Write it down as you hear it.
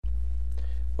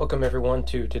Welcome everyone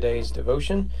to today's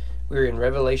devotion. We're in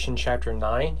Revelation chapter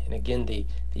 9, and again the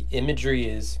imagery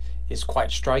is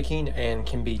quite striking and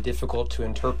can be difficult to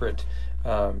interpret.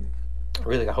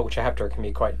 Really, the whole chapter can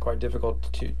be quite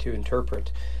difficult to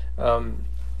interpret. I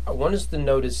want us to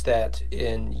notice that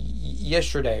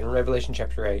yesterday in Revelation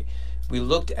chapter 8, we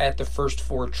looked at the first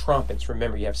four trumpets.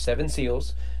 Remember, you have seven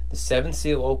seals. The seventh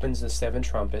seal opens the seven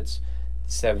trumpets.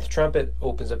 The seventh trumpet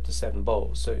opens up the seven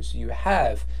bowls. So you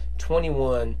have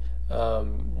 21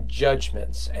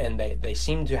 judgments, and they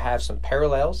seem to have some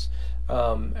parallels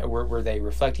where they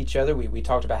reflect each other. We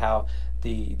talked about how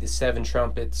the seven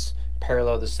trumpets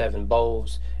parallel the seven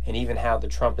bowls, and even how the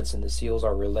trumpets and the seals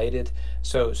are related.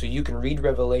 So you can read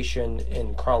Revelation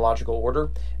in chronological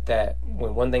order, that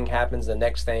when one thing happens, the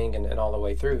next thing, and all the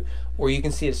way through. Or you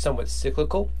can see it somewhat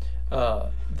cyclical,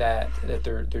 that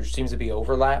there seems to be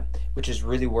overlap, which is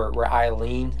really where I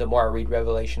lean. The more I read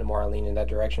Revelation, the more I lean in that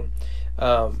direction.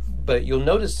 But you'll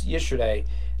notice yesterday,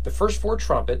 the first four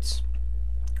trumpets,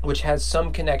 which has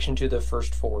some connection to the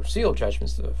first four seal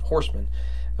judgments, the horsemen,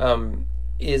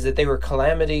 is that they were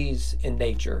calamities in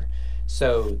nature.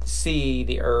 So the sea,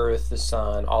 the earth, the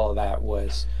sun, all of that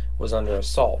was under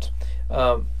assault.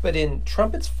 But in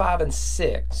trumpets 5 and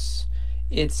 6,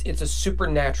 it's a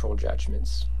supernatural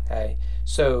judgments. Okay,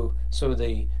 so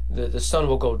the sun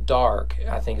will go dark,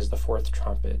 I think, is the fourth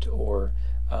trumpet, or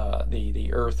the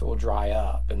earth will dry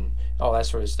up and all that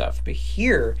sort of stuff. But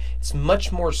here it's much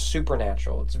more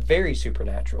supernatural. It's very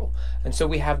supernatural, and so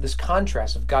we have this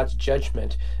contrast of God's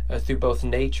judgment through both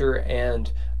nature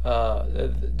and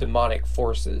the demonic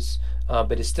forces,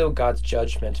 but it's still God's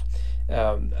judgment.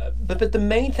 But the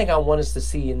main thing I want us to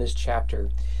see in this chapter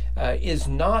is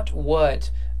not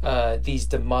what these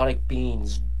demonic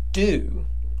beings do,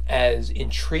 as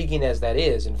intriguing as that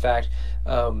is. In fact,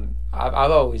 I've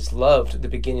always loved the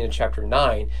beginning of chapter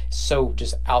 9. So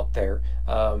just out there,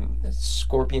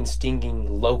 scorpion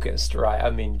stinging locust, right? I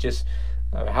mean, just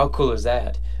how cool is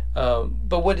that?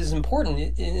 But what is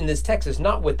important in this text is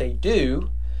not what they do,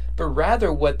 but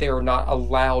rather what they are not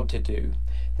allowed to do.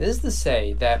 This is to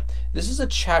say that this is a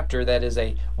chapter that is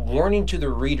a warning to the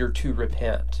reader to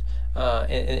repent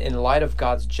in light of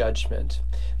God's judgment.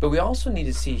 But we also need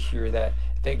to see here that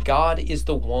God is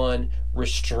the one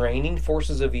restraining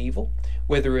forces of evil,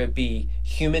 whether it be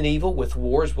human evil with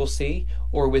wars we'll see,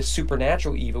 or with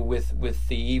supernatural evil with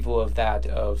the evil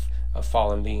of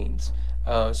fallen beings.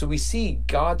 So we see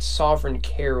God's sovereign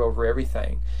care over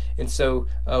everything. And so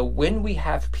when we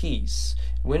have peace,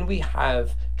 when we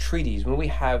have treaties, when we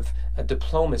have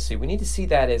diplomacy, we need to see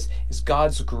that as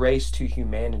God's grace to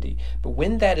humanity. But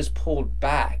when that is pulled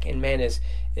back and man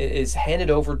is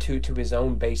handed over to his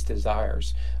own base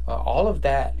desires, all of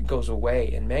that goes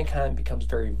away and mankind becomes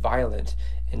very violent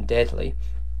and deadly.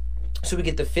 So we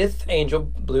get the fifth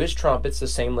angel blew his trumpets, the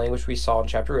same language we saw in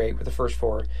chapter 8 with the first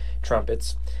four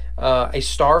trumpets. A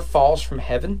star falls from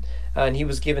heaven, and he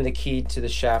was given the key to the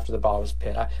shaft of the bottomless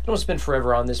pit. I don't want to spend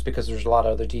forever on this because there's a lot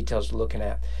of other details we're looking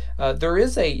at. There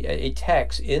is a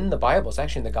text in the Bible, it's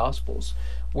actually in the Gospels,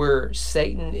 where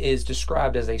Satan is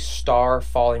described as a star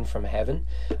falling from heaven.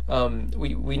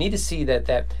 We need to see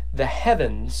that the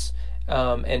heavens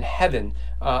and heaven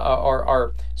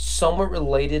are somewhat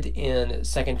related in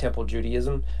Second Temple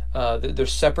Judaism. They're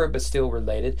separate but still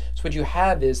related. So what you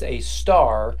have is a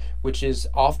star, which is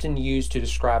often used to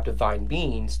describe divine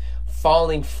beings,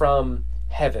 falling from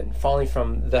heaven, falling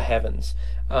from the heavens,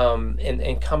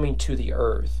 and coming to the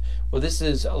earth. Well, this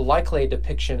is likely a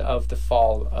depiction of the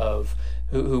fall of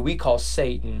who we call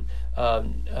Satan,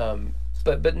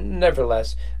 but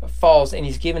nevertheless falls, and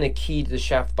he's given a key to the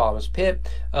shaft of the bottomless pit,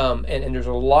 and there's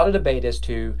a lot of debate as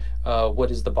to what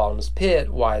is the bottomless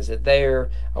pit, why is it there,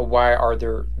 why are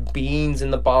there beings in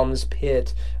the bottomless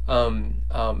pit, and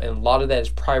a lot of that is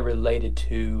probably related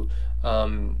to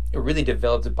really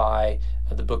developed by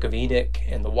the book of Enoch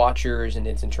and the Watchers and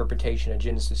its interpretation of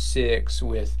Genesis 6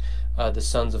 with the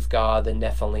sons of God, the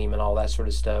Nephilim, and all that sort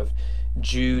of stuff.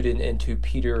 Jude and to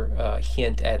Peter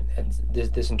hint at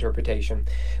this interpretation.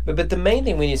 But the main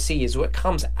thing we need to see is what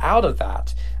comes out of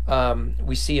that.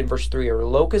 We see in verse 3, are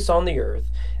locusts on the earth.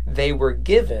 They were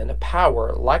given a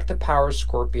power like the power of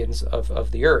scorpions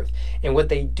of the earth. And what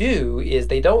they do is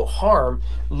they don't harm.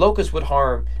 Locusts would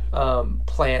harm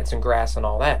plants and grass and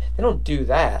all that. They don't do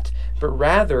that, but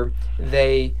rather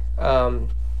they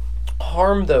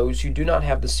harm those who do not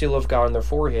have the seal of God on their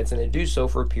foreheads, and they do so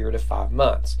for a period of 5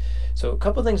 months. So a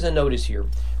couple of things to notice here.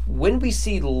 When we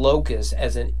see locusts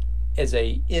as an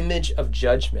image of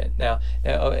judgment, now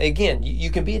again,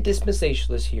 you can be a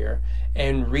dispensationalist here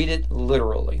and read it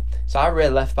literally. So I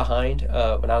read Left Behind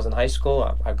when I was in high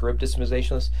school. I grew up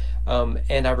dispensationalist,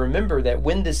 and I remember that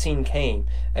when this scene came,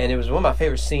 and it was one of my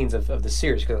favorite scenes of the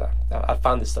series because I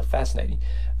find this stuff fascinating.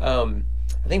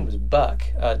 I think it was Buck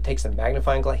takes a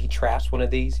magnifying glass. He traps one of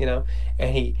these, and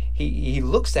he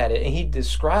looks at it and he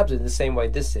describes it the same way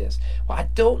this is. Well, I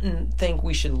don't think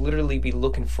we should literally be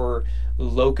looking for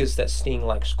locusts that sting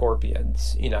like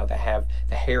scorpions, that have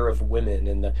the hair of women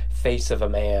and the face of a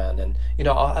man, and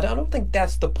I don't think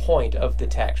that's the point of the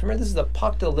text. Remember, this is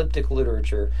apocalyptic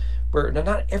literature, where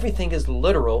not everything is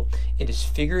literal. It is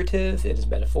figurative, it is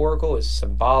metaphorical, it's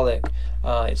symbolic,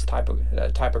 it's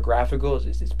typographical,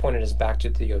 it's pointed us back to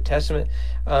the Old Testament.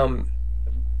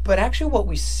 But actually what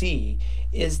we see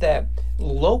is that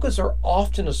locusts are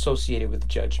often associated with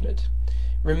judgment.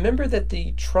 Remember that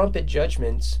the trumpet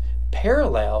judgments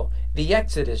parallel the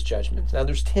Exodus judgments. Now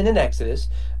there's 10 in Exodus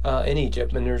in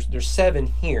Egypt, and there's 7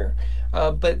 here.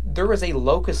 But there was a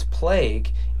locust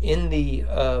plague in the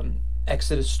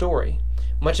Exodus story,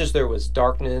 much as there was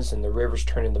darkness and the rivers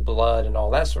turning to blood and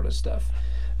all that sort of stuff.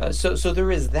 So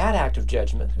there is that act of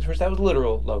judgment. Of course, that was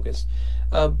literal locusts.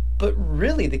 But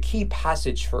really, the key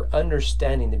passage for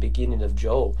understanding the beginning of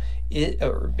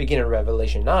beginning of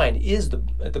Revelation 9 is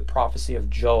the prophecy of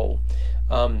Joel.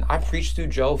 I preached through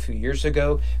Joel a few years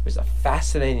ago. It was a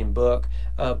fascinating book.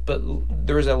 But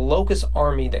there is a locust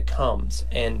army that comes,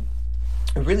 and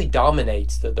it really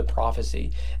dominates the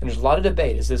prophecy. And there's a lot of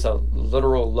debate. Is this a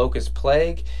literal locust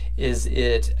plague? Is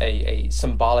it a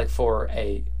symbolic for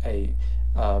a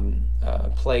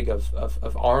plague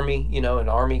of army, an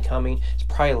army coming? It's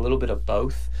probably a little bit of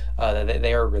both.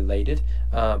 They are related.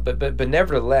 But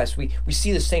nevertheless, we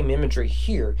see the same imagery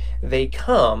here. They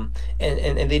come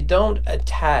and they don't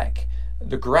attack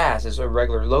the grass as a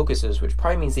regular locust is, which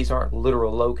probably means these aren't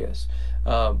literal locusts.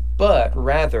 But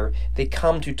rather they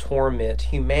come to torment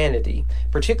humanity,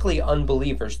 particularly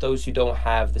unbelievers, those who don't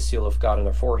have the seal of God on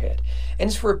their forehead. And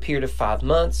it's for a period of 5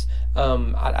 months.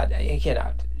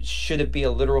 Should it be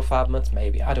a literal 5 months?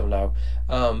 Maybe. I don't know.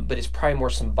 But it's probably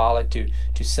more symbolic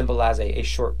to symbolize a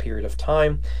short period of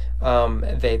time.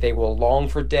 They will long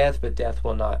for death, but death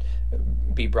will not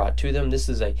be brought to them. This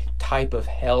is a type of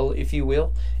hell, if you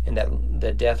will, and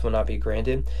that death will not be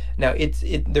granted. Now,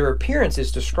 their appearance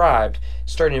is described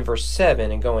starting in verse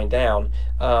 7 and going down.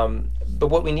 But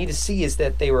what we need to see is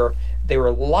that they were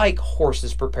like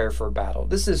horses prepared for a battle.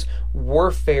 This is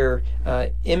warfare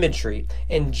imagery,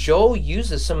 and Joel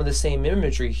uses some of the same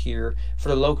imagery here for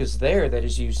the locusts there that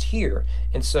is used here.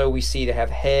 And so we see they have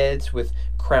heads with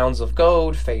crowns of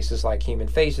gold, faces like human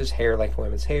faces, hair like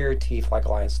women's hair, teeth like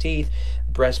lions' teeth,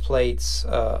 breastplates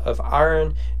of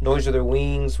iron. Noise of their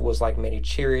wings was like many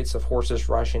chariots of horses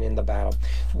rushing in the battle.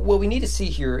 What we need to see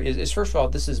here is first of all,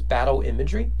 this is battle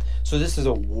imagery. So this is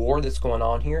a war that's going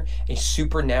on here, a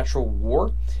supernatural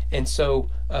war. And so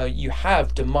you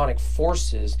have demonic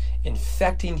forces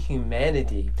infecting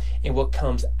humanity, and what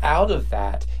comes out of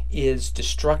that is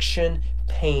destruction,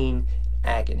 pain,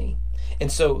 agony.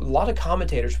 And so a lot of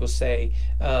commentators will say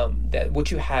that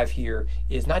what you have here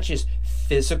is not just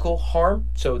physical harm,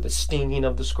 so the stinging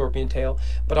of the scorpion tail,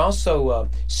 but also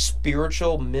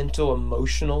spiritual, mental,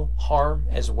 emotional harm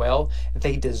as well.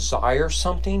 They desire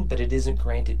something, but it isn't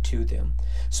granted to them.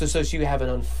 So you have an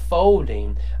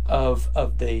unfolding of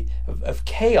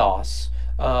chaos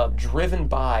driven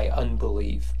by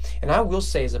unbelief. And I will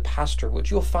say, as a pastor,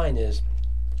 what you'll find is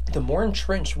the more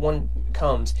entrenched one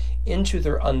comes into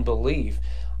their unbelief,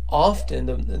 often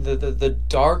the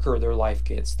darker their life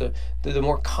gets, the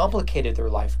more complicated their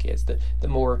life gets, the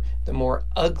more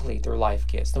ugly their life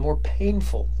gets, the more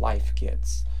painful life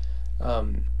gets.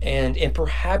 And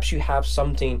perhaps you have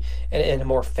something in a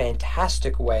more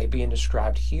fantastic way being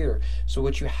described here. So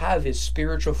what you have is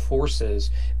spiritual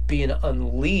forces being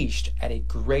unleashed at a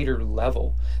greater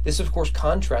level. This, of course,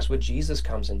 contrasts what Jesus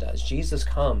comes and does. Jesus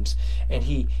comes and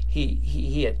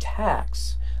he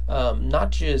attacks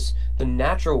not just the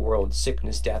natural world,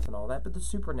 sickness, death, and all that, but the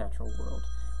supernatural world,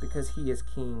 because he is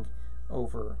king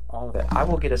over all of it. I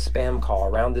will get a spam call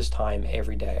around this time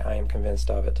every day. I am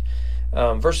convinced of it.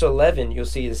 Verse 11, you'll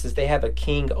see this is they have a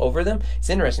king over them. It's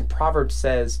interesting. Proverbs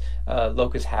says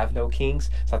locusts have no kings.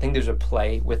 So I think there's a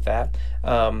play with that.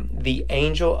 The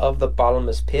angel of the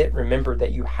bottomless pit. Remember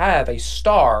that you have a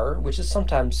star, which is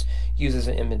sometimes used as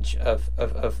an image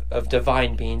of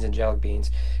divine beings, angelic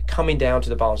beings, coming down to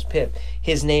the bottomless pit.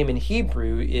 His name in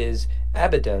Hebrew is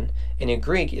Abaddon, and in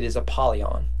Greek it is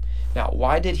Apollyon. Now,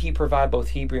 why did he provide both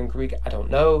Hebrew and Greek? I don't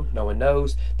know. No one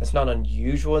knows. That's not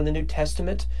unusual in the New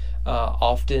Testament.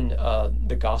 Often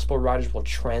the gospel writers will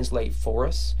translate for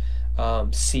us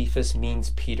Cephas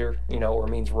means Peter, or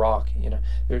means rock.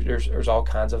 There's all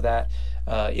kinds of that.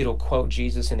 It'll quote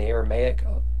Jesus in the Aramaic,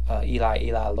 Eli,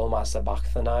 Eli, loma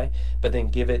sabachthani, but then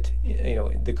give it,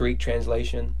 the Greek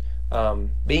translation. But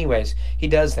anyways, he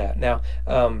does that. Now,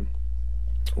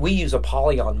 we use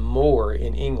apollyon more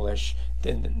in English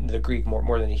than the Greek,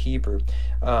 more than the Hebrew.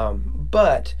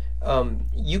 But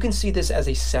you can see this as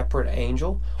a separate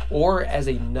angel or as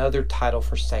another title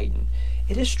for Satan.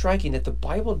 It is striking that the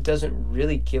Bible doesn't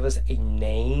really give us a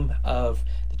name of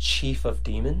the chief of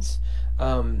demons.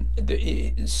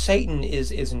 Satan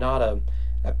is not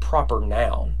a proper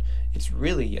noun. It's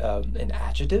really an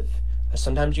adjective,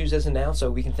 sometimes used as a noun.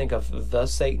 So we can think of the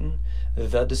Satan,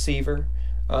 the deceiver,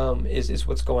 is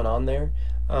what's going on there.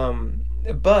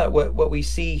 But what we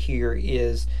see here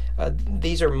is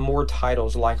these are more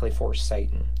titles likely for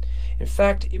Satan. In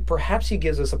fact, perhaps he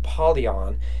gives us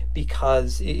Apollyon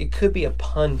because it could be a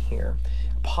pun here.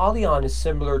 Apollyon is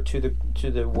similar to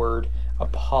the word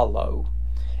Apollo,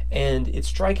 and it's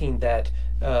striking that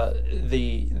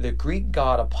the Greek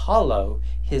god Apollo,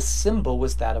 his symbol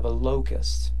was that of a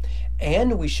locust.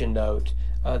 And we should note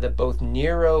that both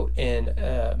Nero and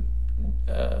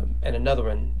another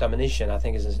one, Domitian, I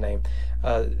think is his name,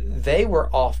 they were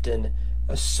often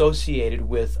associated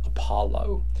with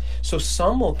Apollo. So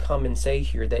some will come and say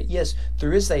here that yes,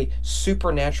 there is a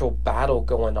supernatural battle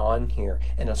going on here,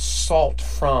 an assault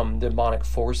from demonic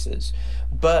forces,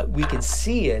 but we can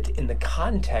see it in the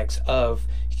context of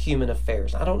human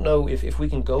affairs. I don't know if we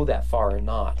can go that far or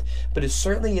not, but it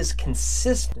certainly is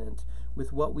consistent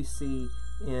with what we see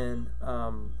in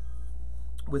the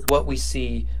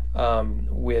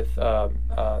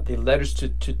letters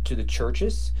to the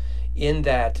churches, in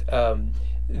that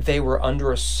they were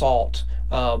under assault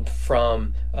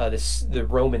from the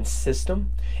Roman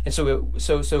system, and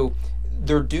so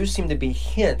there do seem to be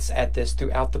hints at this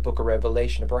throughout the book of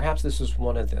Revelation, and perhaps this is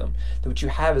one of them. That what you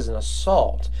have is an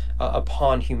assault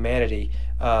upon humanity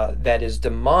that is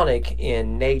demonic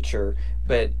in nature,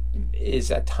 but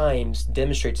is at times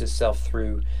demonstrates itself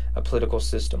through a political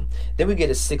system. Then we get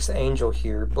a sixth angel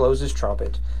here, blows his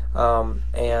trumpet,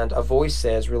 and a voice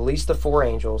says, "Release the four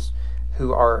angels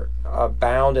who are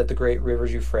bound at the great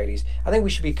rivers Euphrates." I think we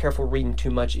should be careful reading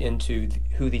too much into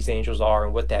who these angels are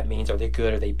and what that means. Are they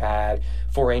good? Are they bad?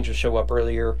 Four angels show up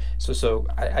earlier, so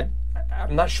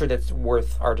I'm not sure that's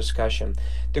worth our discussion.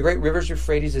 The great rivers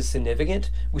Euphrates is significant.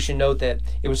 We should note that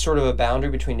it was sort of a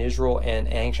boundary between Israel and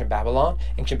ancient Babylon.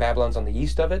 Ancient Babylon's on the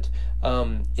east of it.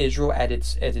 Israel at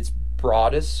its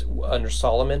broadest under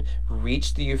Solomon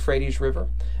reached the Euphrates River.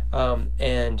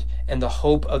 And the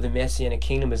hope of the Messianic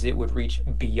kingdom is it would reach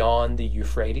beyond the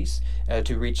Euphrates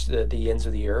to reach the ends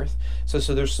of the earth.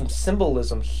 So there's some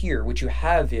symbolism here. What you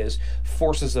have is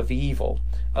forces of evil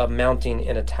mounting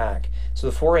an attack. So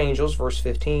the four angels, verse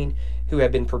 15, who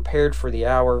have been prepared for the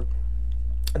hour,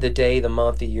 the day, the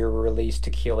month, the year, were released to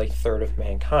kill a third of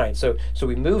mankind. So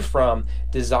we move from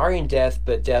desiring death,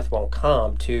 but death won't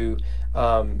come, to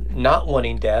not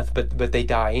wanting death, but they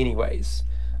die anyways.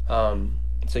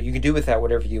 So you can do with that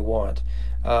whatever you want.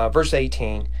 Verse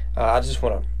 18, I just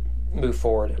want to move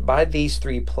forward. By these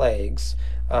three plagues,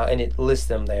 and it lists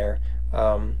them there,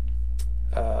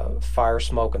 fire,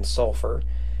 smoke, and sulfur.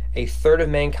 A third of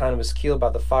mankind was killed by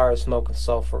the fire, smoke, and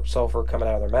sulfur coming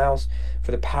out of their mouths.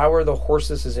 For the power of the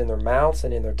horses is in their mouths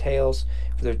and in their tails.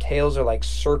 For their tails are like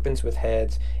serpents with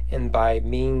heads, and by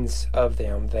means of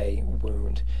them they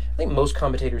wound. I think most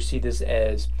commentators see this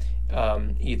as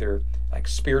either like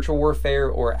spiritual warfare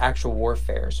or actual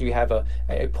warfare. So you have a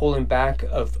pulling back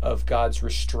of God's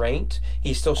restraint.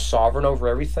 He's still sovereign over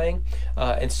everything.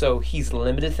 And so he's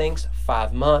limited things,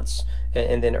 5 months.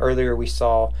 And then earlier we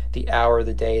saw the hour,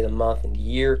 the day, the month, and the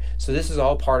year. So this is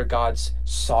all part of God's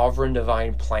sovereign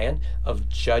divine plan of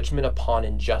judgment upon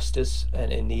injustice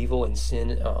and evil and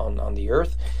sin on the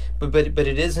earth. But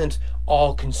it isn't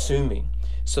all consuming.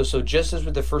 So just as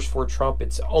with the first four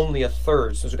trumpets, only a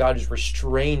third. So God is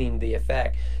restraining the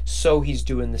effect. So he's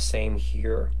doing the same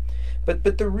here.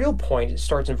 But the real point, it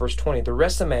starts in verse 20. The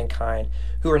rest of mankind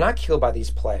who are not killed by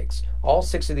these plagues, all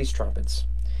 6 of these trumpets,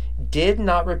 did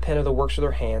not repent of the works of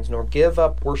their hands, nor give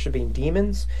up worshiping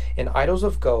demons and idols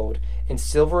of gold and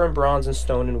silver and bronze and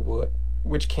stone and wood,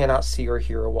 which cannot see or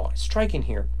hear or walk. Striking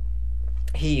here.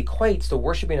 He equates the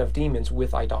worshiping of demons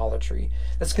with idolatry.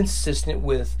 That's consistent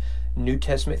with New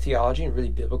Testament theology and really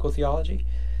biblical theology.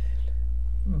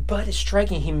 But it's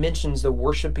striking he mentions the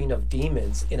worshiping of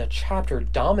demons in a chapter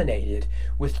dominated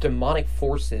with demonic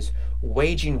forces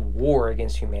waging war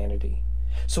against humanity.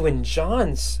 So in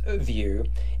John's view,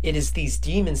 it is these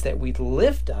demons that we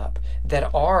lift up that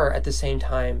are at the same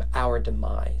time our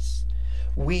demise.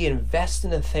 we invest in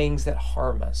the things that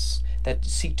harm us, that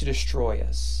seek to destroy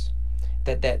us,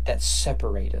 that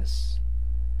separate us.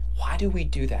 Why do we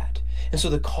do that? And so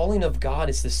the calling of God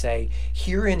is to say,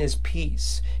 herein is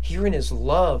peace, herein is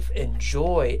love and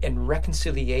joy and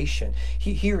reconciliation.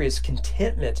 Here is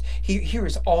contentment. Here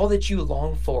is all that you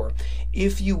long for.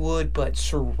 If you would but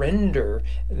surrender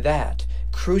that,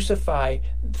 crucify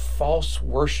false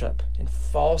worship and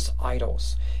false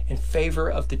idols in favor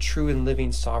of the true and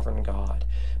living sovereign God.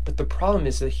 But the problem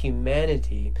is that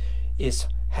humanity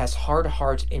has hard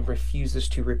hearts and refuses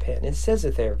to repent. It says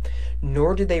it there,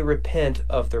 nor did they repent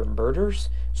of their murders,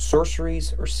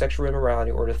 sorceries, or sexual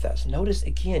immorality, or thefts. Notice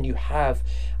again, you have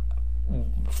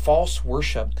false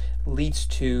worship leads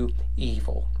to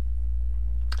evil.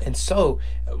 And so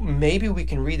maybe we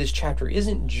can read this chapter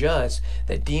isn't just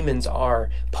that demons are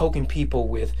poking people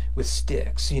with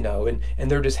sticks, and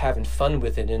they're just having fun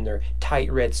with it in their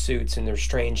tight red suits and their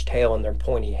strange tail and their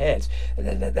pointy heads.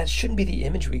 That shouldn't be the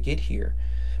image we get here.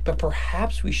 But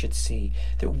perhaps we should see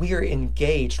that we are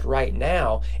engaged right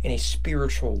now in a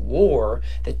spiritual war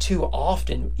that too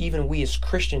often, even we as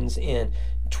Christians in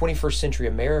 21st century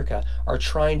America, are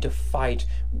trying to fight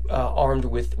armed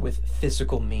with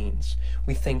physical means.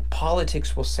 We think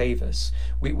politics will save us.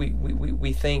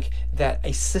 We think that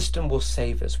a system will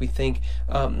save us. We think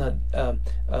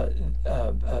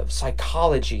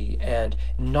psychology and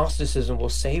Gnosticism will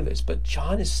save us. But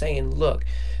John is saying, look,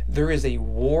 there is a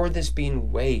war that's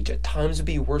being waged. At times it'll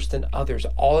be worse than others.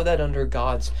 All of that under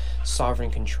God's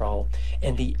sovereign control.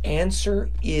 And the answer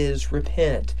is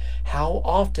repent. How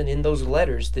often in those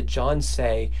letters did John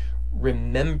say,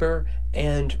 remember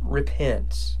and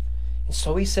repent? And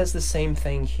so he says the same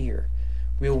thing here.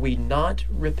 Will we not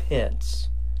repent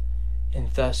and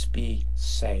thus be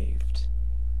saved?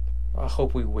 I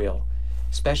hope we will,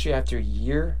 especially after a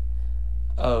year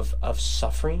of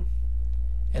suffering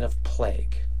and of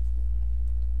plague.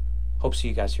 Hope to see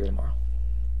you guys here tomorrow.